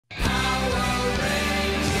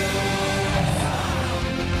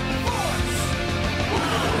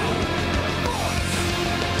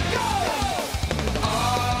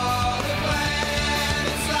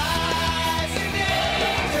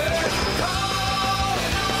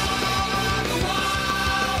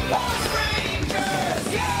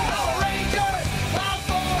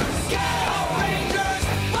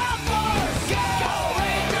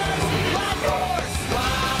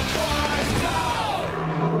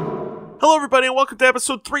Hello everybody and welcome to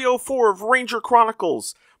episode 304 of Ranger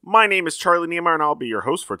Chronicles. My name is Charlie Niemeyer and I'll be your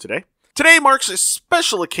host for today. Today marks a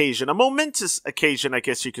special occasion, a momentous occasion I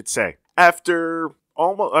guess you could say. After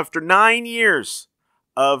 9 years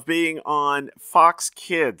of being on Fox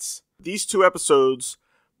Kids, these two episodes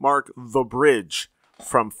mark the bridge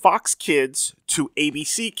from Fox Kids to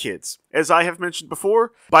ABC Kids. As I have mentioned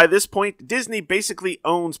before, by this point Disney basically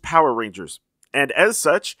owns Power Rangers, and as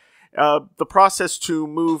such, the process to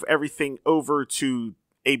move everything over to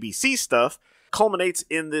ABC stuff culminates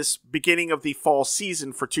in this beginning of the fall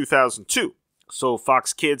season for 2002. So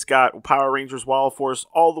Fox Kids got Power Rangers Wild Force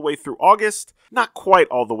all the way through August. Not quite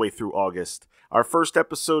all the way through August. Our first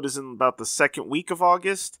episode is in about the second week of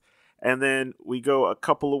August. And then we go a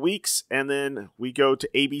couple of weeks. And then we go to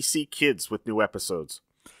ABC Kids with new episodes.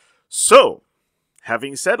 So,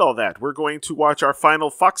 having said all that, we're going to watch our final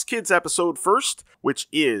Fox Kids episode first, which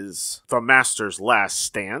is The Master's Last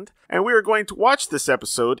Stand. And we are going to watch this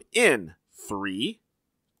episode in 3,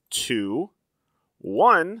 2,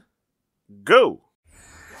 1, go!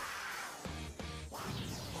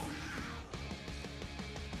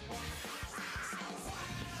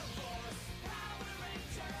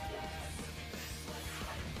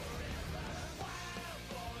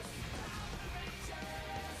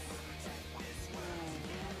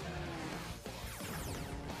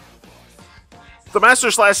 The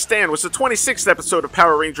Master's Last Stand was the 26th episode of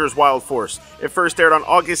Power Rangers Wild Force. It first aired on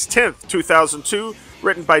August 10th, 2002,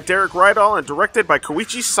 written by Derek Rydall and directed by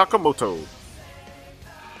Koichi Sakamoto.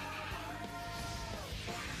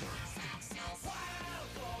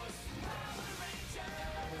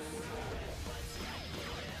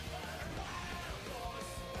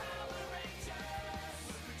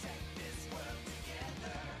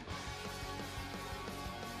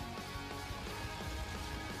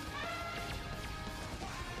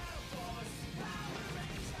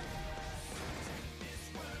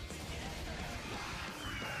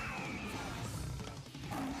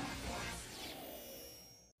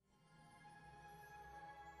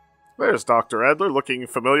 There's Dr. Adler, looking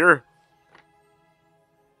familiar.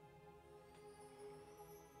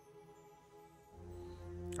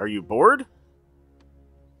 Are you bored? If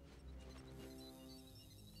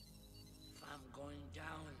I'm going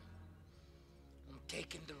down, I'm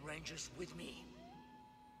taking the Rangers with me.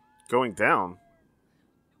 Going down?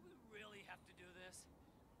 Do we really have to do this?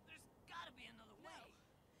 There's gotta be another way.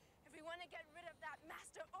 If we want to get rid of that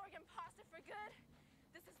master organ pasta for good,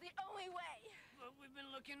 this is the only way. But we've been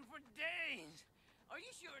looking for days. Are you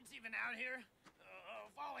sure it's even out here?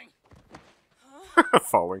 Falling.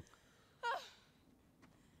 Falling.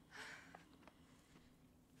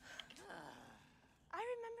 I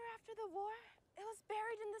remember after the war, it was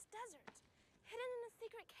buried in this desert, hidden in a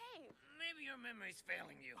secret cave. Maybe your memory's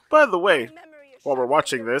failing you. By the way, My memory is while we're sharper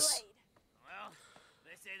watching than your this, blade. Well,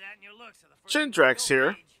 they say that in your looks. Are the first Jindrax to here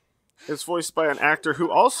age. is voiced by an actor who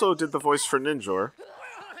also did the voice for Ninjor,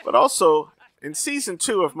 but also, in Season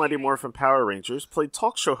 2 of Mighty Morphin Power Rangers, played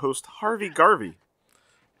talk show host Harvey Garvey.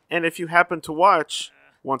 And if you happen to watch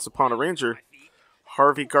Once Upon a Ranger,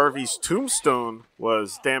 Harvey Garvey's tombstone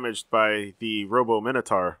was damaged by the Robo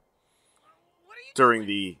Minotaur What are you during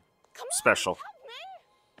the Come on, special.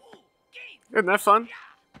 help me. game? Isn't that fun?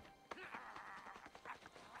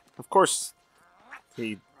 Of course,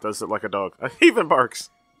 he does it like a dog. He even barks.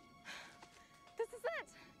 This is it.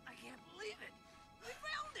 I can't believe it. We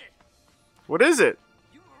found it. What is it?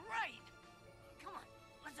 You were right. Come on,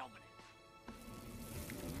 let's open it.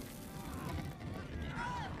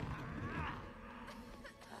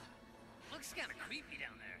 Looks kind of creepy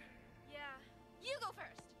down there. Yeah, you go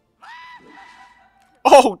first.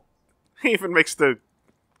 Oh! He even makes the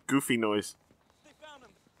goofy noise. They found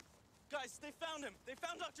him. Guys, they found him. They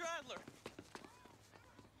found Dr. Adler.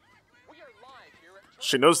 We are live here at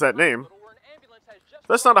She knows that name. Hospital, where an ambulance has just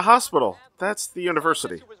That's not a hospital. That's the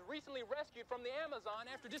university. who was recently rescued from the Amazon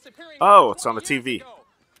after disappearing Oh, it's on the 20 TV. years ago.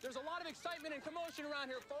 There's a lot of excitement and commotion around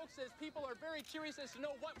here, folks, as people are very curious as to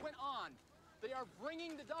know what went on. They are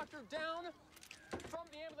bringing the doctor down from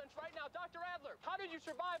the ambulance right now. Dr. Adler, how did you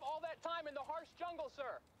survive all that time in the harsh jungle,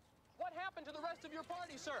 sir? What happened to the rest of your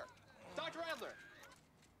party, sir? Dr. Adler.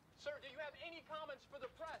 Sir, do you have any comments for the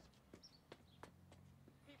press?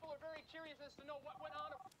 People are very curious as to know what went on.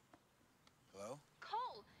 Hello?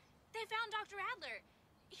 Cole, they found Dr. Adler.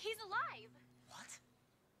 He's alive. What?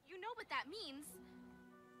 You know what that means.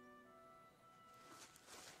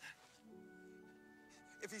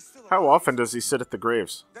 If he's still How alive, often does he sit at the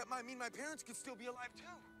graves? that might mean my parents could still be alive too.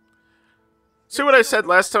 See what I said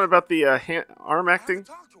last time about the arm I have acting? to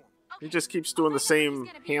talk to him. He just keeps doing the same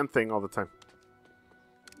hand thing all the time.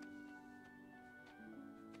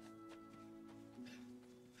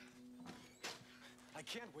 I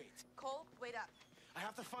can't wait. Cole, wait up. I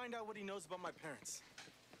have to find out what he knows about my parents.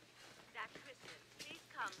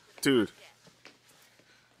 Dude,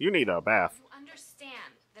 you need a bath. You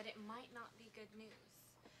understand that it might not be good news.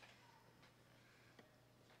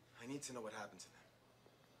 I need to know what happened to them.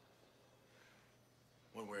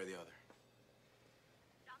 One way or the other.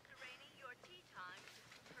 Dr. Rainey, your tea time is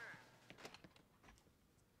confirmed.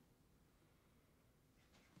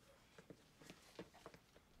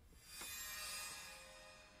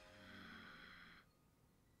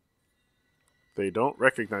 They don't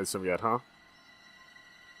recognize him yet, huh?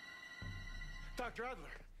 Dr. Adler.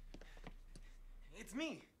 It's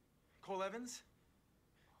me, Cole Evans.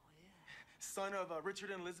 Son of Richard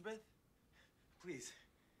and Elizabeth. Please,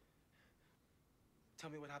 tell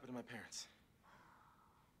me what happened to my parents.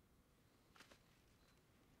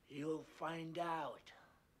 You'll find out.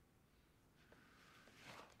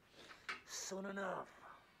 Soon enough.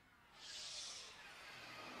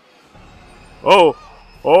 Oh!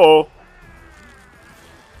 Oh!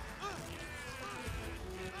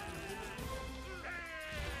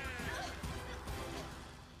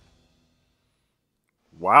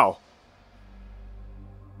 Wow.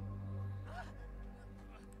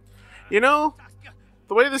 You know,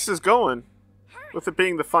 the way this is going, with it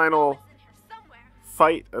being the final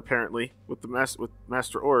fight, apparently, with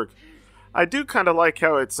Master Org, I do kind of like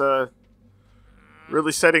how it's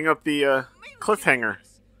really setting up the cliffhanger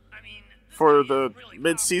for the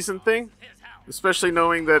mid-season thing, especially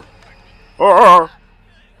knowing that,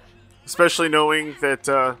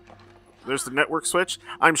 there's the network switch.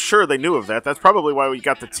 I'm sure they knew of that. That's probably why we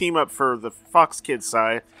got the team up for the Fox Kids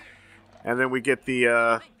side, and then we get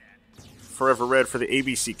the Forever Red for the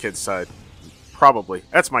ABC Kids side. Probably.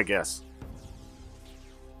 That's my guess.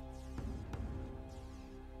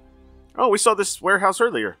 Oh, we saw this warehouse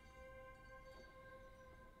earlier.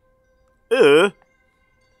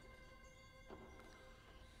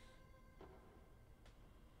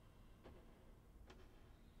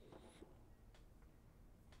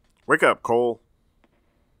 Wake up, Cole.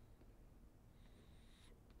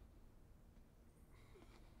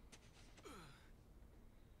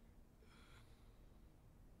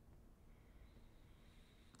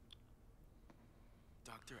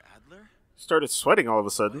 Dr. Adler? Started sweating all of a Why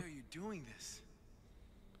sudden. are you doing this?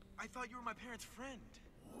 I thought you were my parents' friend.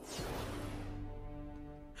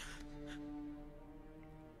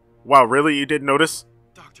 Wow, really? You didn't notice?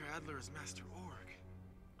 Dr. Adler is Master Org.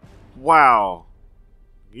 Wow.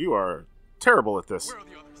 You are terrible at this. Where are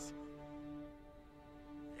the others?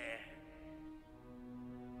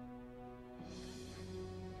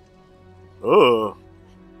 Ugh.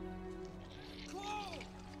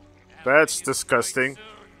 That's disgusting.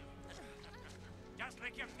 Just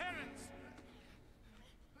like your parents.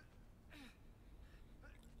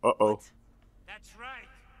 Uh-oh. That's right.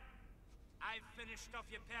 I finished off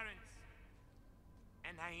your parents.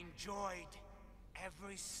 And I enjoyed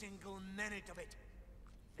every single minute of it.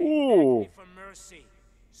 They Ooh. begged me for mercy,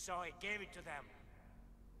 so I gave it to them.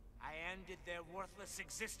 I ended their worthless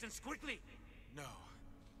existence quickly. No.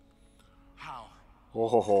 How?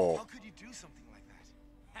 Oh. How could you do something like that?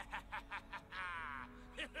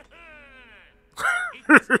 It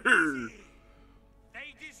was easy.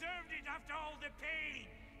 They deserved it after all the pain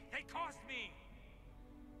they caused me.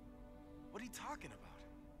 What are you talking about?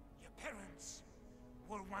 Your parents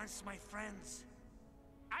were once my friends.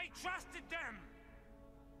 I trusted them.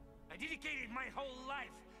 I dedicated my whole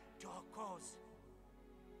life to our cause.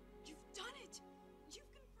 You've done it. You've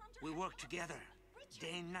confirmed her. We worked together, Richard,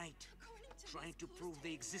 day and night, according to trying these to clues, prove the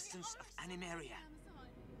we existence are of still Animaria. Amazon.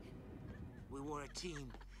 We were a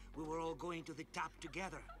team. We were all going to the top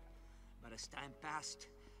together. But as time passed,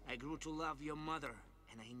 I grew to love your mother,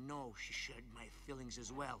 and I know she shared my feelings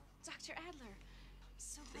as well. Dr. Adler,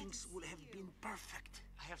 so glad Things to would see have you. been perfect.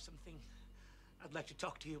 I have something I'd like to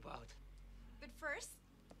talk to you about. But first,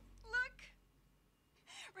 look!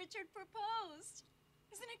 Richard proposed.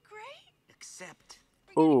 Isn't it great? Except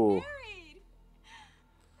We're Ooh. getting married.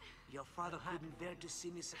 your father couldn't bear to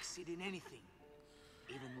see me succeed in anything,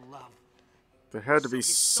 even love. There had to So be he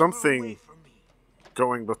stole her away something from me.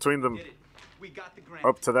 going between them We got the grant.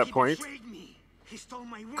 up to that He point. betrayed me. He stole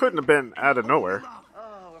my ring. Couldn't have been and out of only nowhere. love.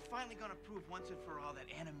 Oh, we're finally gonna prove once and for all that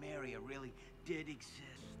Animaria really did exist.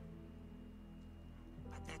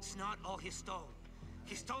 But that's not all he stole.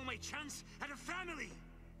 He stole my chance at a family.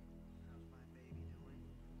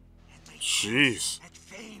 At my Jeez. chance at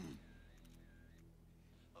fame.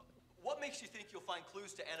 What makes you think you'll find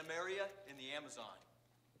clues to Animaria in the Amazon?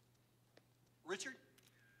 Richard?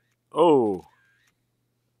 Oh.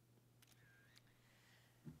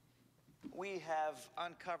 We have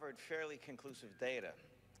uncovered fairly conclusive data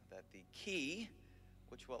that the key,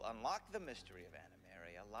 which will unlock the mystery of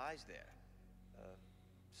Animaria, lies there.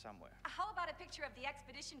 Somewhere. How about a picture of the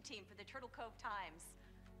expedition team for the Turtle Cove Times?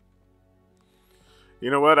 You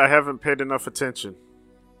know what? I haven't paid enough attention.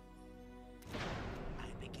 I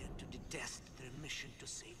began to detest their mission to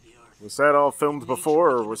save the Earth. Was that all filmed before,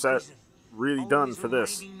 or was that really done for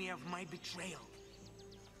this? Reminding me of my betrayal.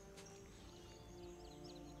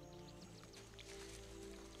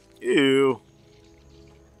 Ew.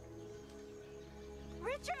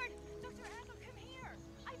 Richard! Dr. Adler, come here!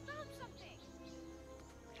 I found something!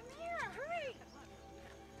 Come here, hurry!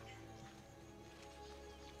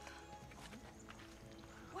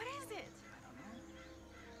 What is it?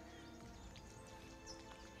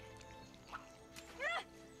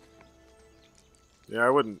 Yeah, I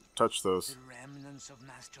wouldn't touch those. The remnants of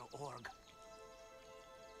Master Org.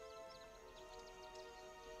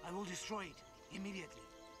 I will destroy it immediately.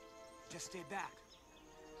 Just stay back.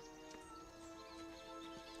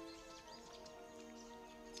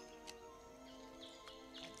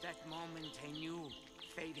 At that moment, I knew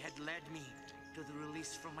fate had led me to the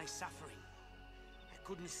release from my suffering. I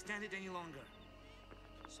couldn't stand it any longer.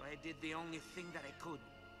 So I did the only thing that I could.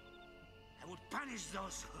 I would punish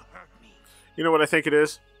those who hurt me. You know what I think it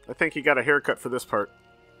is? I think he got a haircut for this part.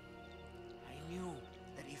 I knew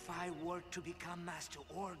that if I were to become Master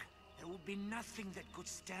Org, there would be nothing that could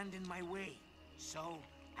stand in my way. So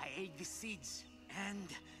I ate the seeds, and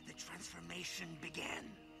the transformation began.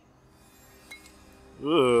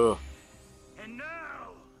 Ugh. And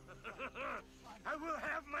now, I will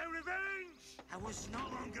have my revenge! I was no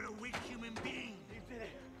longer a weak human being. You did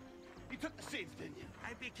it. You took the seeds, didn't you?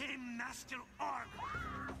 I became Master Org.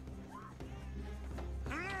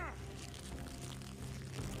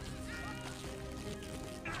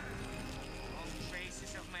 All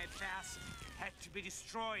traces of my past had to be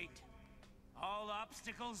destroyed. All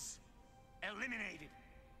obstacles eliminated.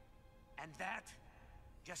 And that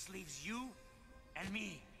just leaves you and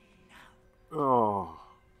me now. Oh.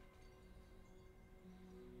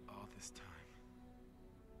 All this time,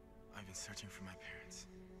 I've been searching for my parents.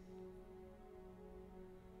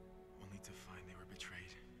 Only to find they were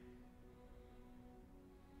betrayed.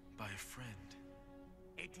 By a friend.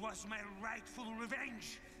 It was my rightful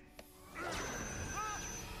revenge.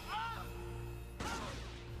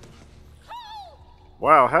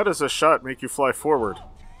 Wow, how does a shot make you fly forward?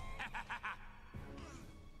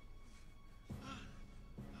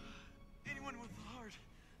 Anyone with a heart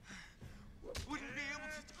wouldn't be able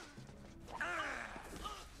to...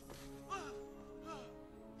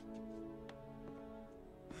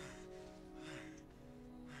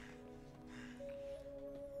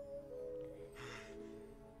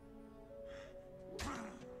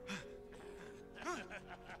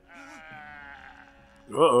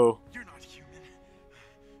 Uh-oh. You're not human.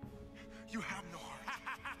 You have no heart.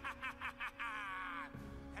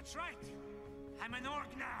 That's right. I'm an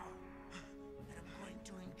orc now. And I'm going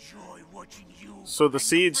to enjoy watching you So the and your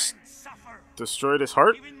seeds friends suffer. destroyed his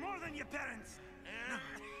heart? Even more than your parents.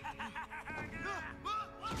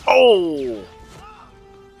 Oh!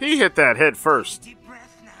 He hit that head first. Deep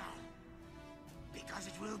breath now. Because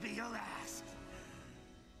it will be your last.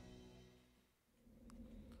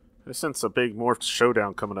 I sense a big morphed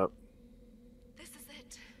showdown coming up. This is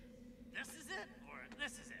it. This is it, or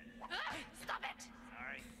this is it? Stop it!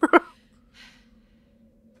 Sorry.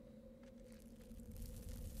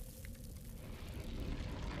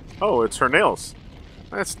 Oh, it's her nails.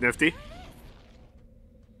 That's nifty.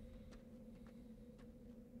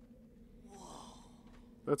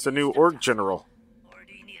 That's a new org general. Or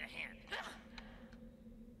do you need a hand?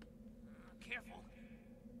 Careful.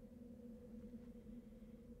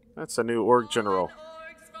 That's a new org general.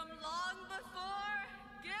 Orgs from long before,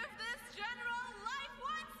 give this general life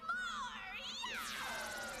once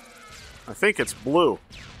more! I think it's blue.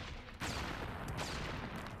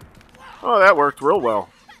 Oh, that worked real well.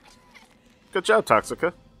 Good job,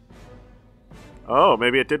 Toxica. Oh,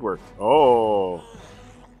 maybe it did work. Oh.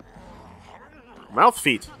 Mouth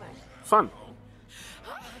feet. Fun.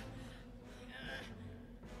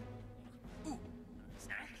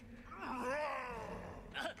 Snack?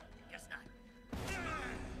 Guess not.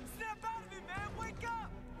 Snap out of it, man! Wake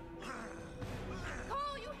up!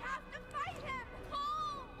 Cole, you have to fight him!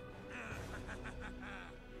 Cole!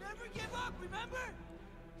 Never give up, remember?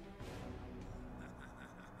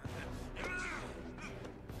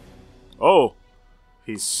 Oh.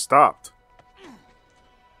 He's stopped.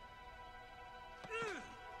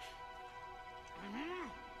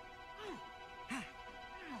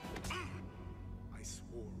 I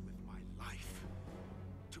swore with my life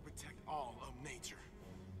to protect all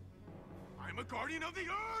a guardian of the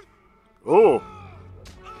earth. Oh.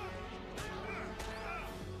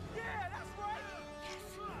 Yeah, that's right.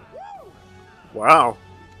 Woo! Wow.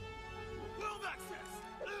 Well, that's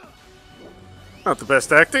it. Not the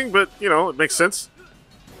best acting, but, you know, it makes sense.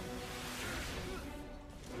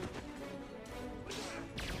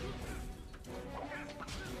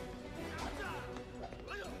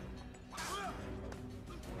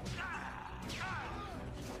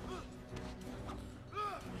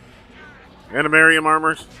 Animarium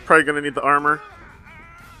armor. Probably gonna need the armor.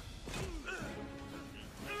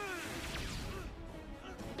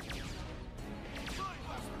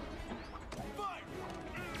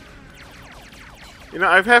 You know,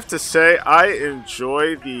 I have to say, I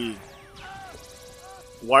enjoy the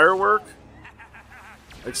wire work.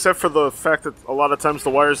 Except for the fact that a lot of times the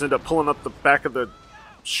wires end up pulling up the back of the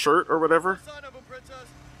shirt or whatever.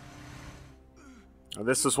 And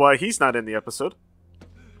this is why he's not in the episode.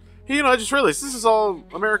 Hey, you know, I just realized this is all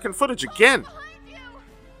American footage again.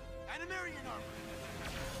 Animarian armor.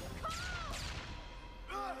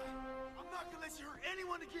 I'm not gonna let you hurt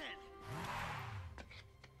anyone again.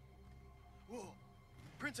 Whoa,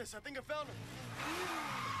 Princess, I think I found him.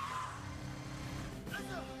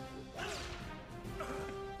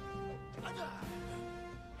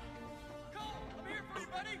 Cole, I'm here for you,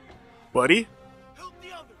 buddy. Buddy? Help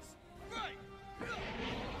the others. Right.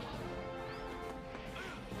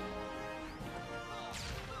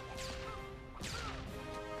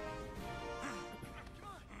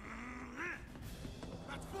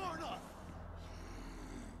 That's far enough.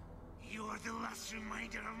 You are the last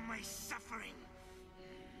reminder of my suffering.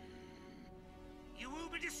 You will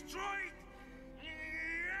be destroyed.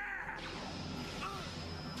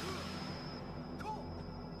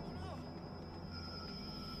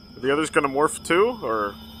 Are the others gonna morph too,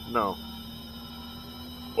 or no?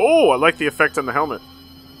 Oh, I like the effect on the helmet.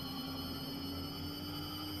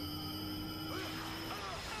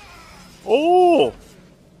 Oh!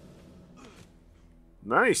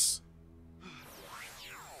 Nice.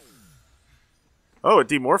 Oh, it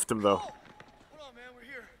demorphed him though. Hold on, man, we're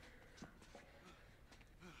here.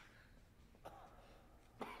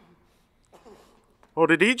 Oh,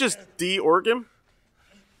 did he just de-org him?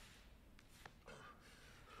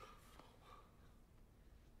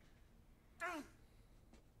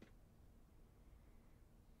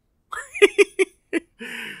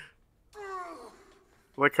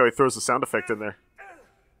 I like how he throws the sound effect in there.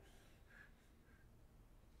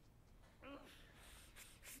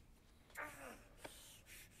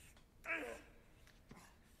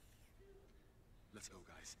 Let's go,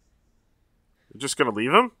 guys. You're just gonna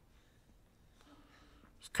leave him?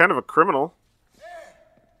 He's kind of a criminal.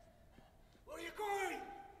 Where are you going?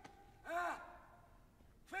 Ah,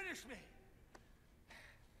 finish me.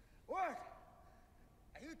 What?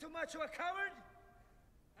 Are you too much of a coward?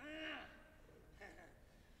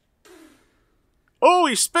 Oh,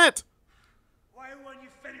 he spit! Why won't you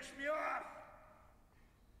finish me off?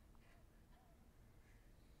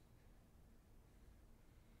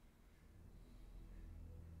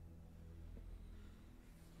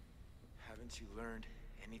 Haven't you learned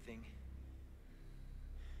anything?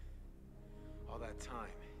 All that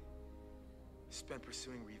time spent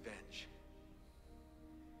pursuing revenge,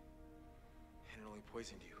 and it only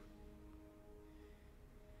poisoned you.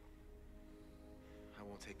 I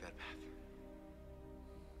won't take that path.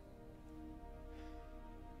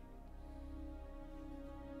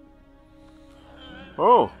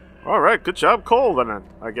 Oh, alright, good job, Cole, then,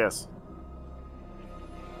 I guess.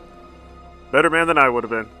 Better man than I would have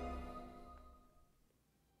been.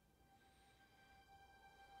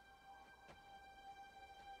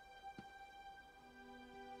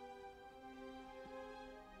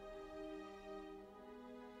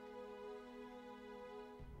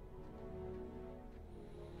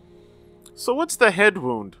 So what's the head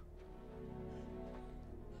wound?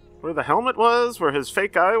 Where the helmet was? Where his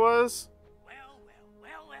fake eye was? Well.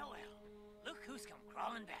 Look who's come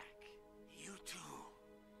crawling back. You too.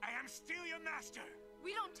 I am still your master.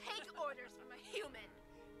 We don't take orders from a human.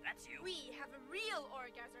 That's you. We have a real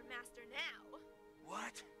org as our master now.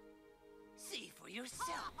 What? See for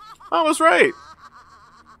yourself. I was right.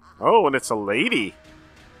 Oh, and it's a lady.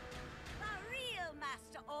 The real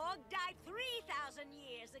Master Org died 3,000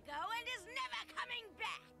 years ago and is never coming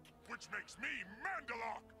back. Which makes me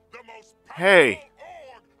Mandalok, the most Hey.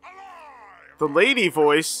 org alive. The lady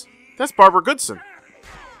voice. That's Barbara Goodson.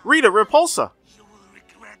 Rita Repulsa. You will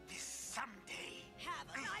regret this someday. Have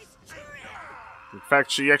a nice trip. In fact,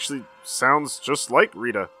 she actually sounds just like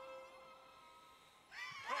Rita.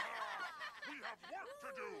 We have work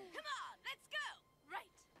to do. Come on, let's go. Right.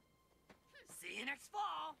 See you next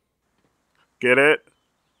fall. Get it?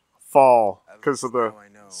 Fall. Because of the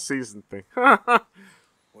season thing.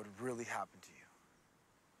 What really happened to you?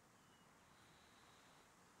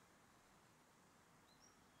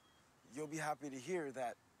 You'll be happy to hear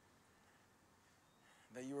that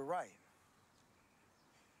you were right.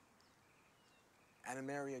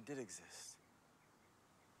 Animaria did exist.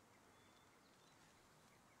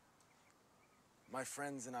 My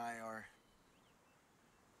friends and I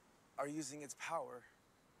are using its power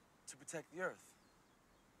to protect the Earth.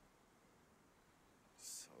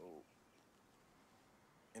 So,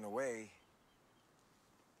 in a way,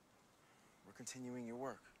 we're continuing your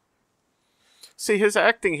work. See, his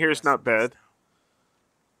acting here is not bad.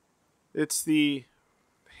 It's the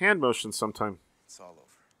hand motion sometime. It's all over.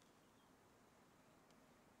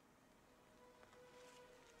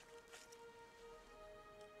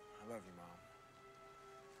 I love you, Mom.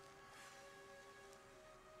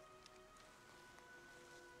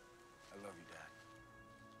 I love you, Dad.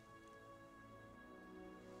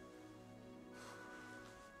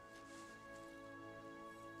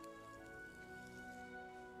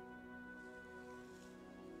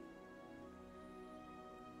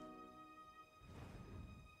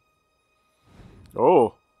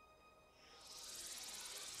 Oh.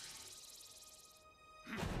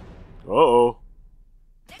 Uh-oh.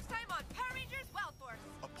 Next time on Power Rangers Wild Force.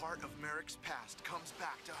 A part of Merrick's past comes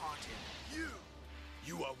back to haunt him.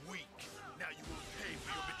 You are weak. Now you will pay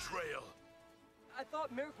for your betrayal. I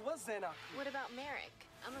thought Merrick was Zen-Aku. What about Merrick?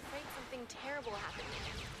 I'm afraid something terrible happened to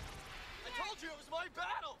him. I told you it was my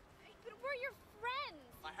battle! But we're your friends!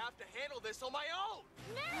 I have to handle this on my own!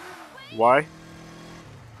 Merrick, wait! Why?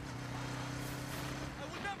 I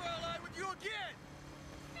would never ally with you again!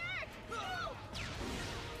 Merrick! No!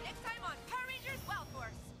 Next time on Power Rangers Wild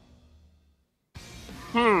Force.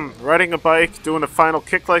 Riding a bike, doing a final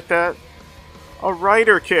kick like that? A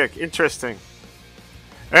rider kick. Interesting.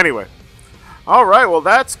 Anyway. Alright, well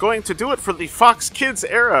that's going to do it for the Fox Kids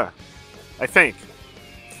era. I think.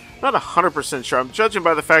 Not 100% sure. I'm judging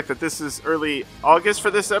by the fact that this is early August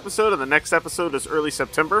for this episode, and the next episode is early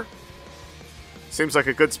September. Seems like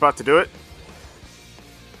a good spot to do it.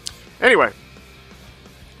 Anyway.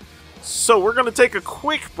 So we're going to take a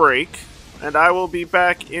quick break, and I will be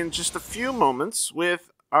back in just a few moments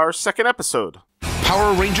with our second episode.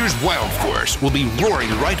 Power Rangers Wild Force will be roaring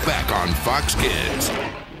right back on Fox Kids.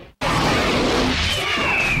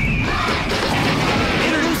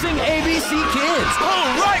 Introducing ABC Kids.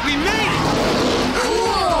 All right, we made it!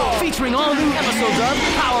 Cool. Featuring all new episodes of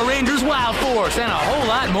Power Rangers Wild Force and a whole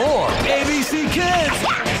lot more. ABC Kids.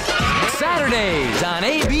 Saturdays on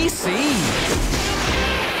ABC.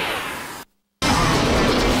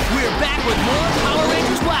 We're back with more Power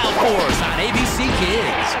Rangers Wild Force on ABC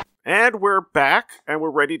Kids. And we're back, and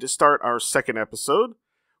we're ready to start our second episode,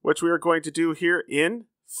 which we are going to do here in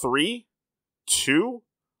 3, 2,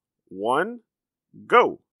 1,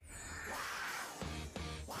 go!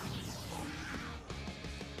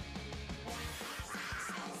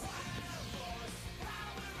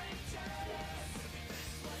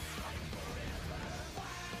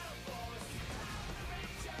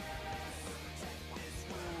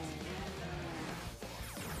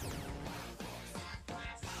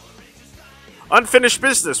 Unfinished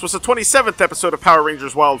Business was the 27th episode of Power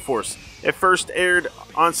Rangers Wild Force. It first aired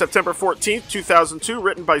on September 14th, 2002,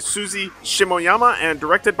 written by Suzy Shimoyama and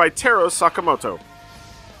directed by Taro Sakamoto.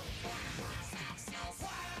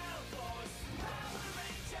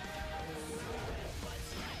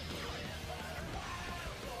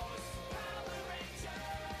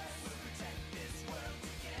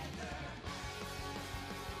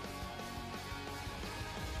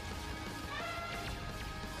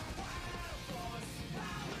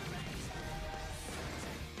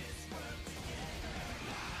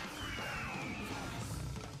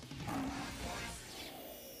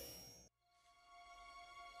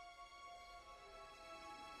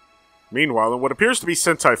 Meanwhile, in what appears to be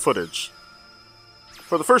Sentai footage,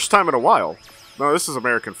 for the first time in a while, no, this is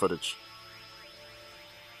American footage.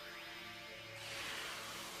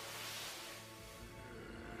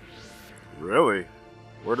 Really?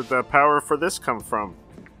 Where did that power for this come from?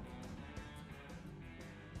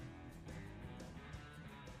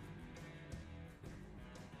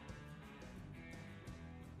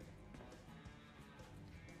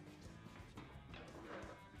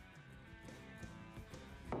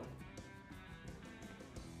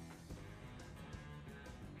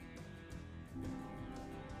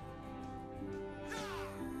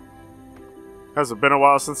 Has it been a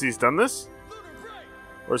while since he's done this?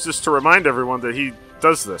 Or is this to remind everyone that he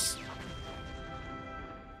does this?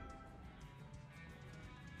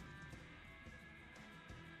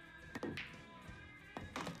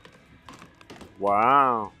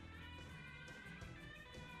 Wow.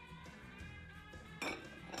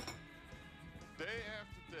 Day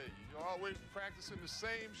after day, you're always practicing the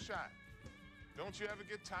same shot. Don't you ever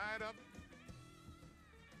get tired of it?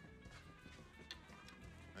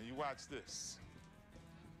 Now you watch this.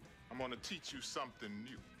 I'm gonna teach you something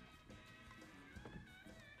new.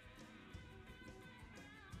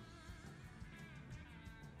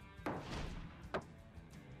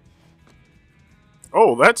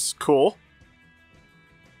 Oh, that's cool.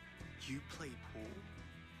 You play pool?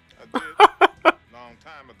 I did. Long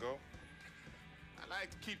time ago. I like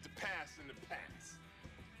to keep the past in the past.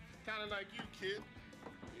 Kind of like you, kid.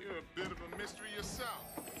 You're a bit of a mystery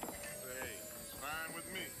yourself. But hey, fine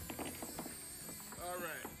with me. All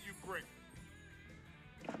right, you break.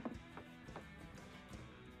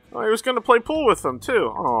 Oh, he was going to play pool with them, too.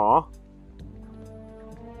 Aw.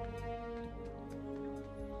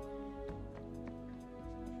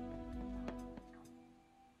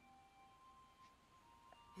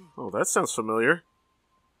 Oh, that sounds familiar.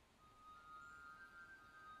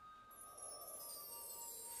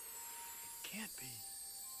 Can't be.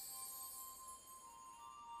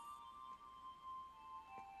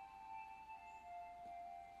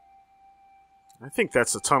 I think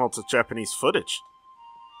that's a tunnel to Japanese footage.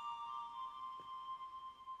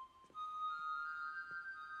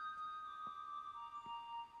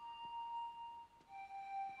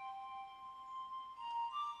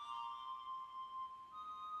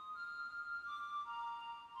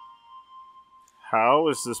 How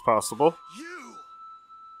is this possible? You!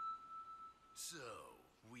 So,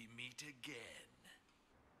 we meet again.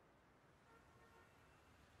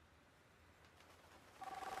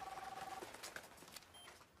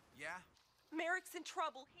 Yeah? Merrick's in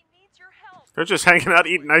trouble. He needs your help. They're just hanging out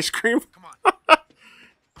eating ice cream? Come on.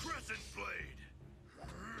 Crescent Blade!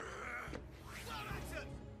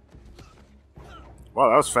 Wow,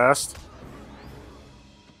 that was fast.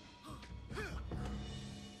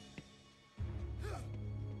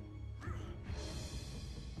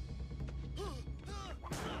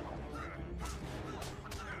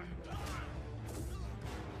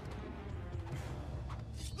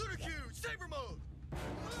 Saber mode!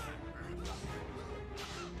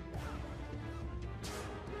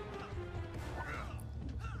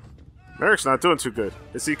 Merrick's not doing too good.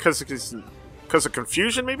 Is he because of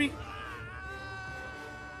confusion, maybe?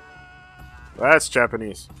 That's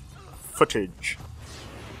Japanese footage.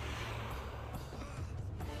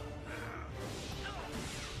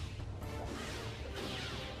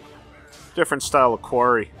 Different style of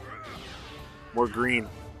quarry. More green.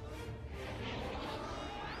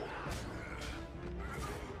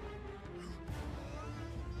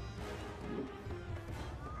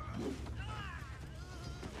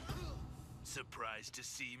 Surprised to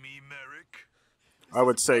see me, Merrick? I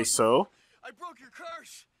would say so. I broke your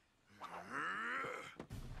curse!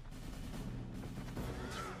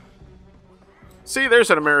 See, there's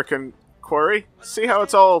an American quarry. See how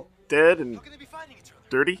it's all dead and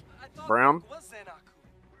dirty? Brown? Was Zen-Aku.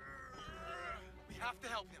 We have to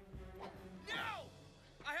help him. No!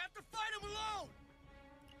 I have to fight him alone!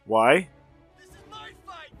 Why? This is my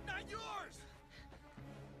fight, not yours!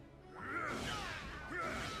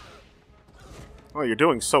 Oh, you're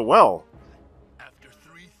doing so well. After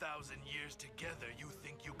 3,000 years together, you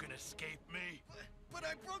think you can escape me? But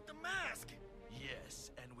I broke the mask!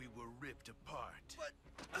 Yes, and we were ripped apart. But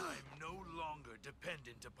I'm no longer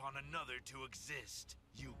dependent upon another to exist.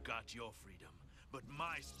 You got your freedom, but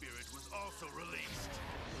my spirit was also released.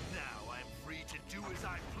 Now I'm free to do as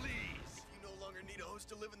I please. You no longer need a host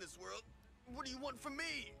to live in this world. What do you want from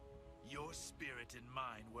me? Your spirit and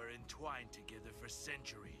mine were entwined together for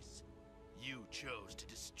centuries. You chose to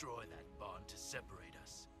destroy that bond to separate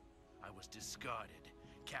us. I was discarded,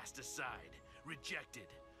 cast aside, rejected,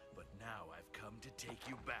 but now I've come to take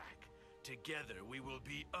you back. Together we will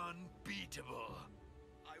be unbeatable.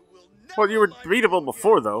 I will never. Well, you were beatable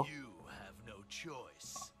before, though. You have no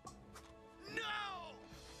choice. No!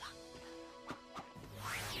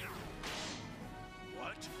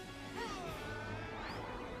 What?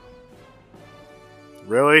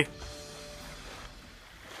 Really?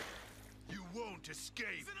 You won't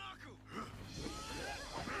escape. Zen-Aku!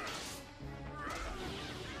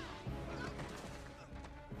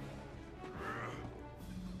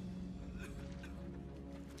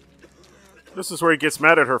 This is where he gets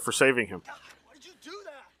mad at her for saving him. Why did you do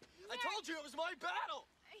that? I told you it was my battle.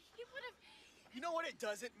 He would have. You know what? It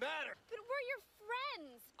doesn't matter. But we're your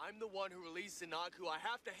friends. I'm the one who released Zen-Aku. I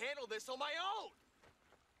have to handle this on my own.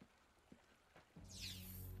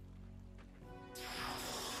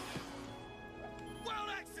 Wild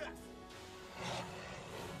access.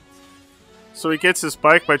 So he gets his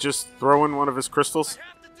bike by just throwing one of his crystals?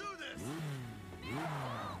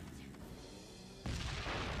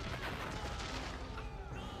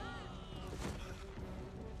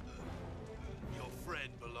 Your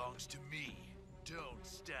friend belongs to me. Don't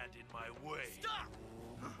stand in my way. Stop!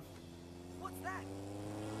 What's that?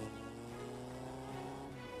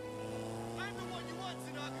 I'm the one you want,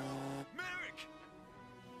 Zen-Aku! Merrick!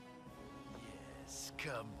 Yes,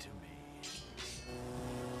 come to me.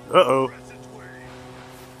 Uh-oh.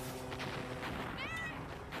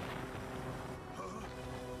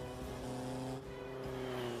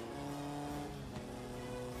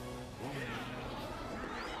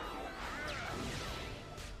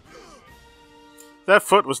 That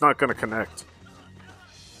foot was not going to connect.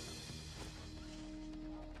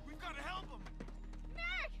 We've got to help him!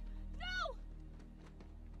 Merrick! No!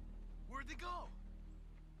 Where'd they go?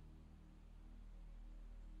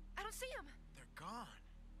 I don't see him. They're gone.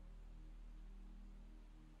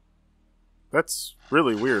 That's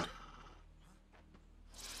really weird.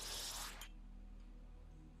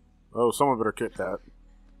 Oh, someone better get that.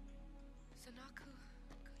 Zen-Aku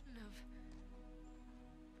couldn't have.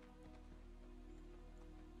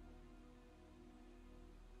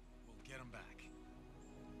 We'll get him back.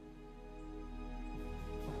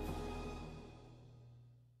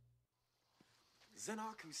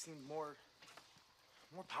 Zen-Aku seemed more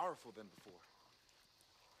powerful than before.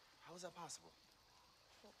 How is that possible?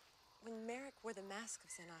 When Merrick wore the mask of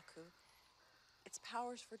Zen-Aku, its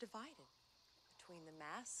powers were divided between the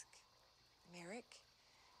mask, Merrick,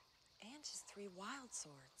 and his 3 wild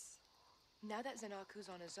swords. Now that Zen-Aku's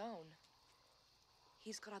on his own,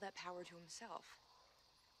 he's got all that power to himself.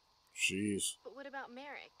 Jeez. But what about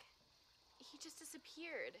Merrick? He just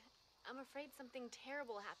disappeared. I'm afraid something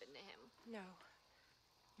terrible happened to him. No,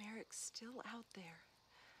 Merrick's still out there.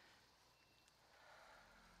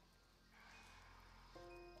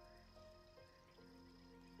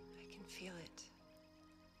 I can feel it.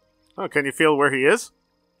 Oh, can you feel where he is?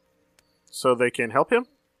 So they can help him?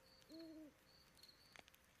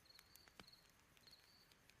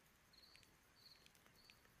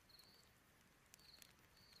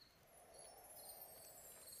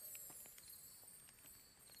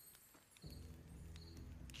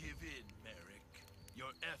 Give in, Merrick.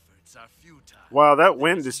 Your efforts are futile. Wow, that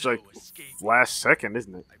wind is like last second,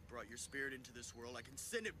 isn't it? I brought your spirit into this world. I can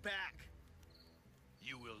send it back.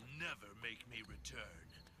 You will never make me return.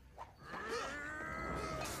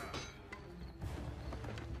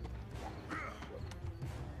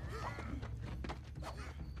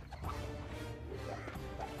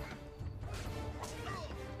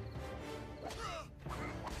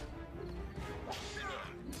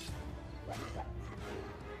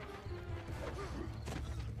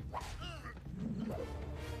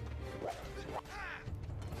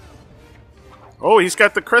 Oh, he's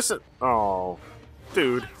got the crescent. Oh,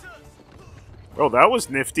 dude. Oh, that was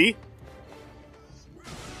nifty.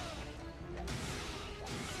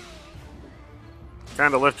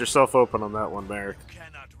 Kind of left yourself open on that one, Merrick. You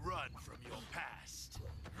cannot run from your past.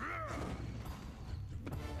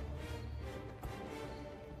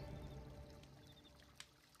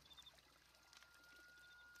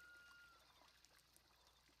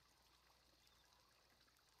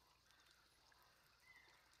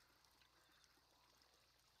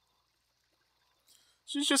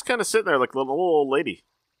 She's just kind of sitting there like a little old lady.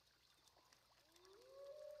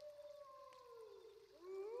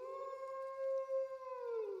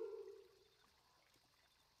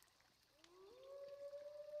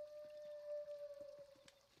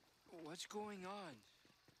 What's going on?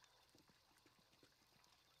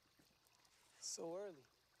 So early.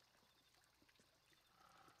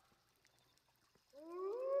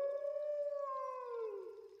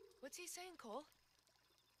 What's he saying, Cole?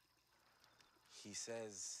 He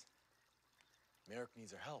says Merrick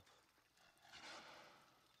needs our help.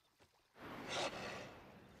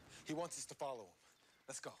 He wants us to follow him.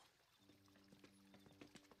 Let's go.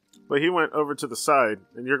 But he went over to the side,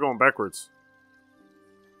 and you're going backwards.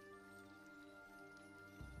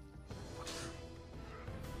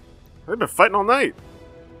 They've been fighting all night.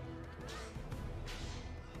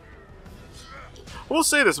 We'll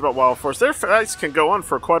say this about Wild Force. Their fights can go on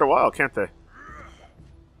for quite a while, can't they?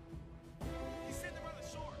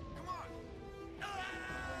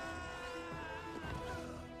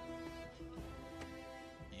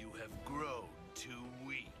 You have grown too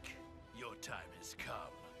weak. Your time has come.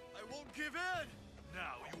 I won't give in!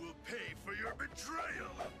 Now you will pay for your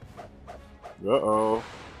betrayal! Uh-oh.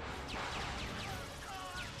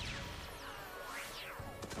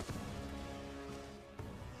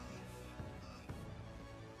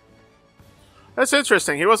 That's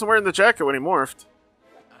interesting. He wasn't wearing the jacket when he morphed.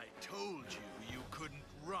 I told you you couldn't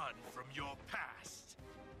run from your past.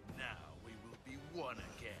 Now we will be one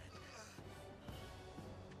again.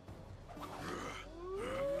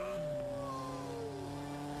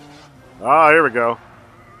 Ah, here we go.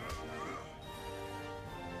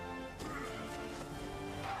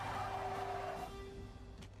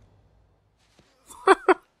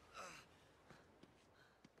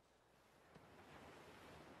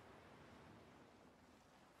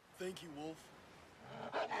 Thank you, Wolf.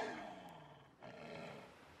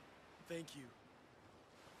 Thank you.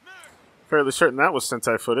 Fairly certain that was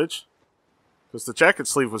Sentai footage. Because the jacket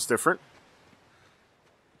sleeve was different.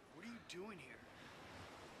 What are you doing here?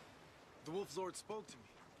 The Wolf Zord spoke to me.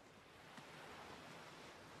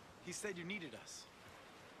 He said you needed us.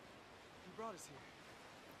 He brought us here.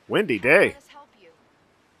 Windy day. Let us help you.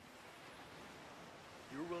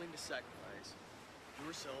 You were willing to sacrifice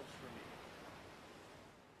yourselves for me.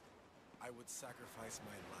 I would sacrifice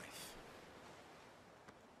my life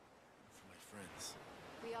for my friends.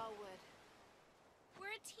 We all would. We're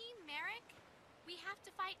a team, Merrick. We have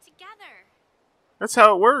to fight together. That's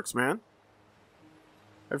how it works, man.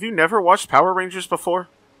 Have you never watched Power Rangers before?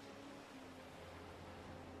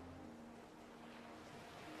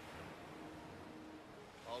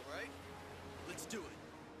 All right, let's do it.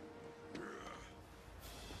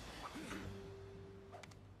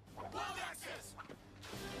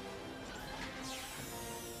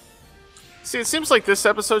 See, it seems like this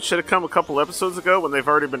episode should have come a couple episodes ago when they've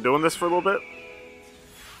already been doing this for a little bit.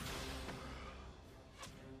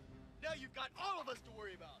 Now you've got all of us to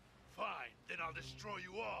worry about. Fine, then I'll destroy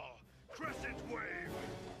you all. Crescent wave.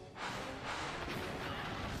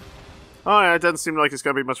 Oh, yeah, it doesn't seem like it's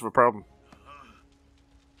going to be much of a problem.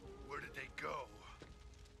 Where did they go?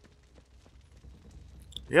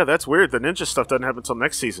 Yeah, that's weird. The ninja stuff doesn't happen until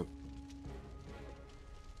next season.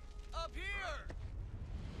 Up here.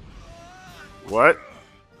 What?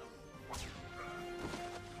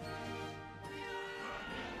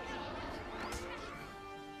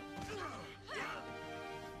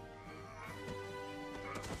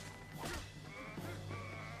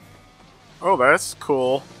 Oh, that's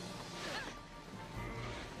cool.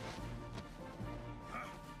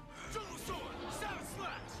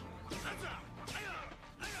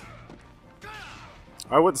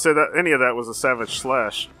 I wouldn't say that any of that was a Savage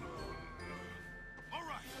Slash. All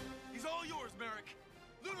right, he's all yours, Merrick.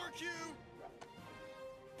 Lunar Q.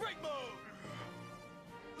 Break mode.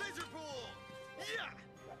 Laser pool. Yeah.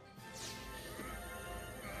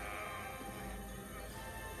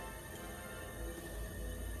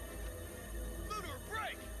 Lunar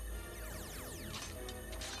break.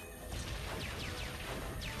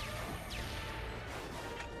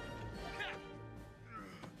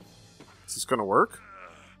 Is this gonna work?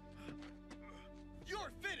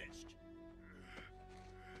 You're finished.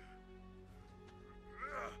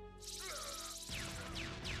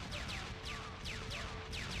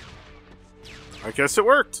 I guess it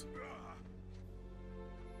worked.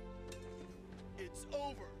 It's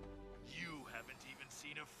over. You haven't even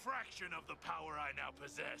seen a fraction of the power I now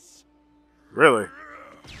possess. Really?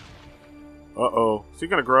 Uh-oh. Is he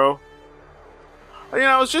gonna grow? You know,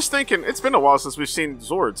 I was just thinking, it's been a while since we've seen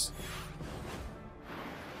Zords.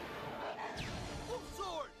 Wolf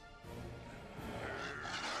Zord.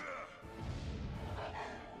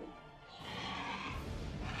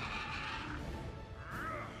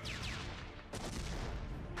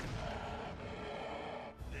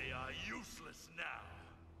 They are useless now.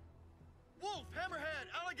 Wolf, Hammerhead,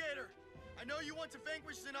 Alligator. I know you want to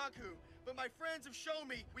vanquish Zen-Aku, but my friends have shown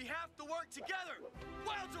me we have to work together.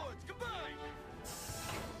 Wild Zords, combine!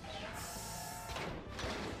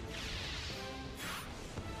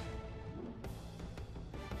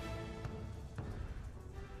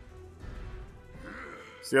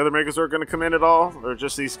 Is the other Megazord going to come in at all, or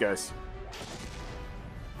just these guys?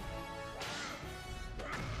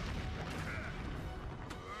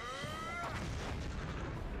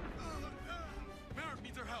 Merrick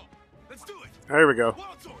needs our help. Let's do it. There we go.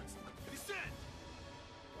 Wild Zords, descend.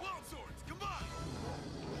 Wild Zords, combine.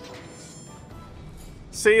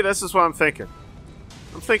 See, this is what I'm thinking.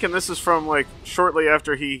 I'm thinking this is from, like, shortly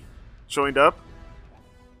after he joined up.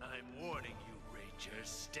 I'm warning you,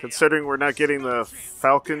 Rangers. Stay Considering we're not getting the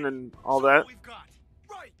Falcon and all that. We've got.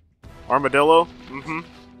 Right. Armadillo? Mm-hmm.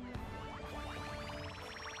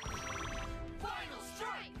 Final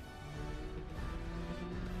strike.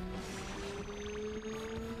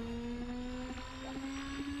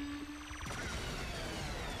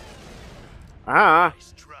 Ah.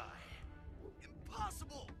 Nice try.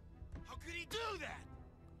 Impossible. How could he do that?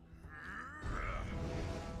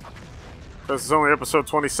 This is only episode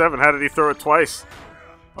 27. How did he throw it twice?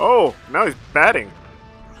 Oh, now he's batting.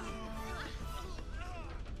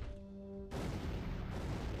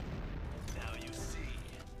 Now you see,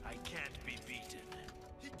 I can't be beaten.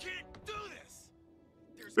 He can't do this!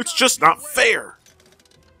 It's just not fair.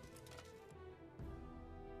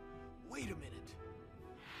 Wait a minute.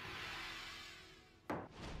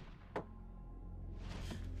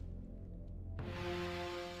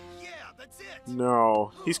 Yeah, that's it!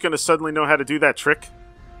 No, he's gonna suddenly know how to do that trick.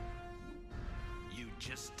 You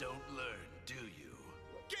just don't learn, do you?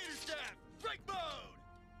 Gator Stab! Break mode!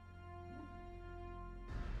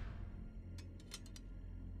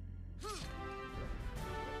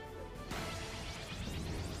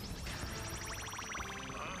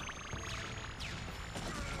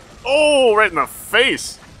 Oh, right in the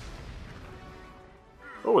face.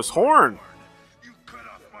 Oh, his horn.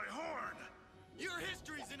 Your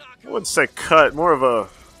history, Zen-Aku! I wouldn't say cut, more of a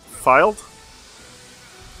filed.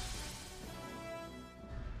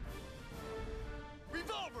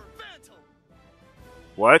 Revolver, Phantom!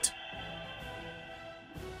 What?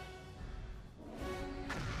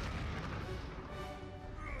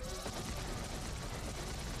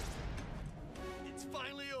 It's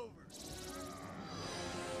finally over.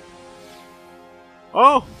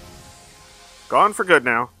 Oh, gone for good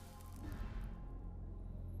now.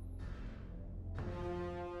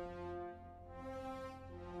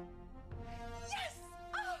 Yes!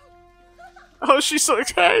 Oh, she's so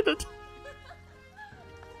excited.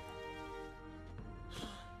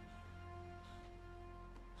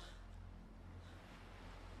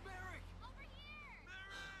 Merrick! Over here!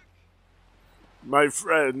 My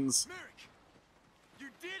friends. Merrick! You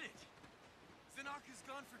did it! Zen-Aku's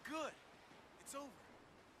gone for good. It's over.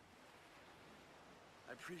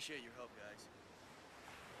 I appreciate your help, guys.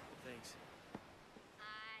 Thanks.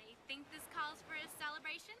 I think this calls for a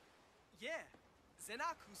celebration. Yeah,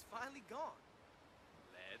 Zen-Aku's finally gone.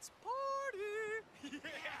 Let's party!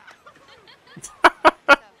 Yeah!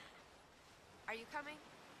 Are you coming?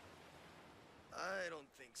 I don't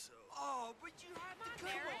think so. Oh, but you have to come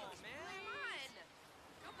Merrick. on, man.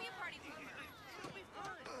 Come on. Don't be a party pooper. It'll be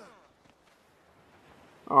fun.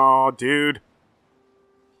 Oh, dude.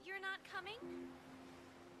 You're not coming?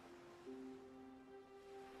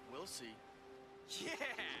 We'll see. Yeah!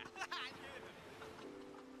 Come on.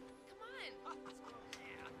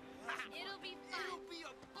 It'll be fun. It'll be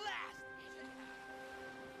a blast!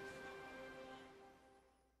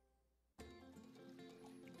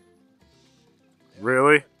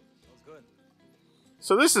 Really? That was good.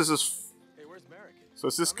 So this is his. Hey, where's Merrick? So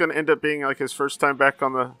is this gonna end up being like his first time back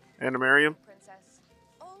on the Animarium? Princess.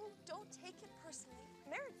 Oh, don't take it personally.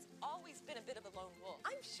 Merrick's always been a bit of a lone wolf.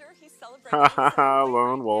 I'm sure he's celebrating. Ha ha ha!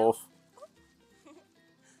 Lone wolf.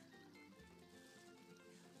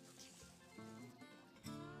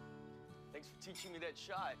 Thanks for teaching me that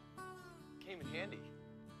shot. Came in handy.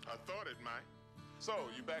 I thought it might. So,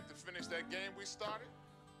 you back to finish that game we started?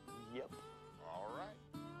 Yep. All right.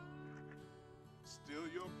 Still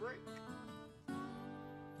your break.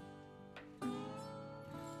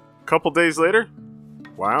 Couple days later?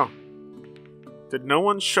 Wow. Did no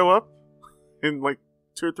one show up in like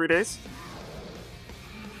 2 or 3 days?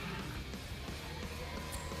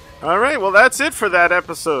 Alright, well that's it for that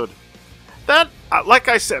episode. That, like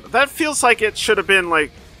I said, that feels like it should have been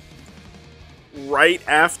like right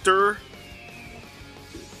after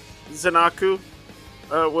Zen-Aku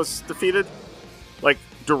was defeated. Like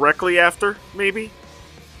directly after, maybe?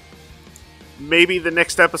 Maybe the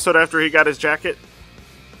next episode after he got his jacket.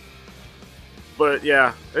 But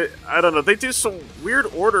yeah, I don't know. They do some weird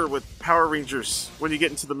order with Power Rangers when you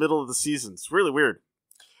get into the middle of the season. It's really weird.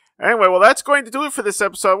 Anyway, well, that's going to do it for this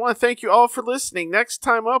episode. I want to thank you all for listening. Next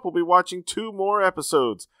time up, we'll be watching 2 more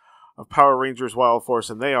episodes of Power Rangers Wild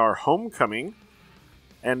Force, and they are Homecoming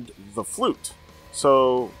and The Flute.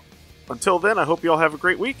 So, until then, I hope you all have a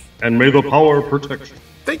great week. And may the power protect you.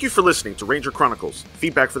 Thank you for listening to Ranger Chronicles.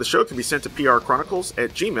 Feedback for the show can be sent to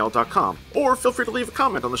prchronicles@gmail.com, or feel free to leave a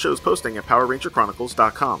comment on the show's posting at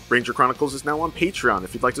powerrangerchronicles.com. Ranger Chronicles is now on Patreon.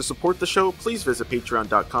 If you'd like to support the show, please visit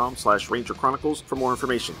patreon.com/rangerchronicles for more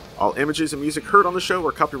information. All images and music heard on the show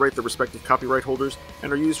are copyright the respective copyright holders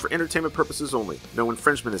and are used for entertainment purposes only. No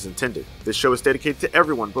infringement is intended. This show is dedicated to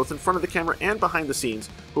everyone, both in front of the camera and behind the scenes,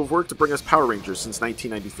 who have worked to bring us Power Rangers since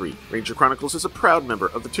 1993. Ranger Chronicles is a proud member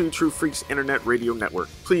of the Two True Freaks Internet Radio Network.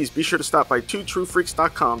 Please be sure to stop by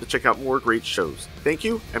twotruefreaks.com to check out more great shows. Thank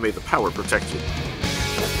you, and may the power protect you.